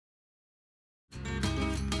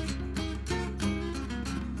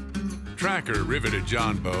Tracker riveted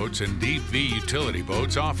John boats and deep V utility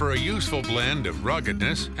boats offer a useful blend of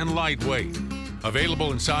ruggedness and lightweight.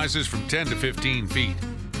 Available in sizes from 10 to 15 feet.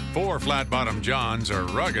 4 flat-bottom Johns are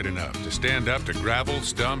rugged enough to stand up to gravel,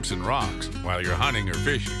 stumps, and rocks while you're hunting or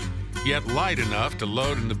fishing, yet light enough to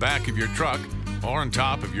load in the back of your truck or on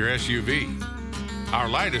top of your SUV. Our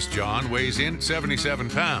lightest John weighs in at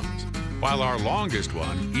 77 pounds, while our longest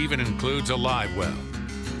one even includes a live well.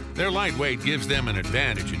 Their lightweight gives them an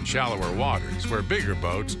advantage in shallower waters where bigger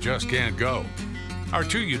boats just can't go. Our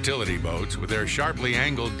 2 utility boats with their sharply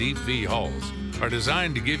angled deep V hulls are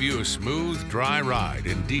designed to give you a smooth, dry ride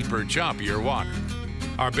in deeper, choppier water.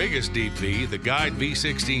 Our biggest deep V, the Guide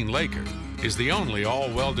V16 Laker, is the only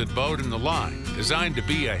all-welded boat in the line designed to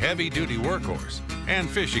be a heavy-duty workhorse and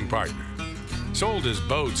fishing partner. Sold as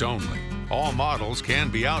boats only, all models can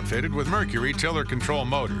be outfitted with Mercury tiller control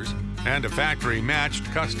motors and a factory-matched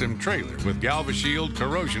custom trailer with GalvaShield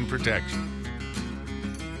corrosion protection.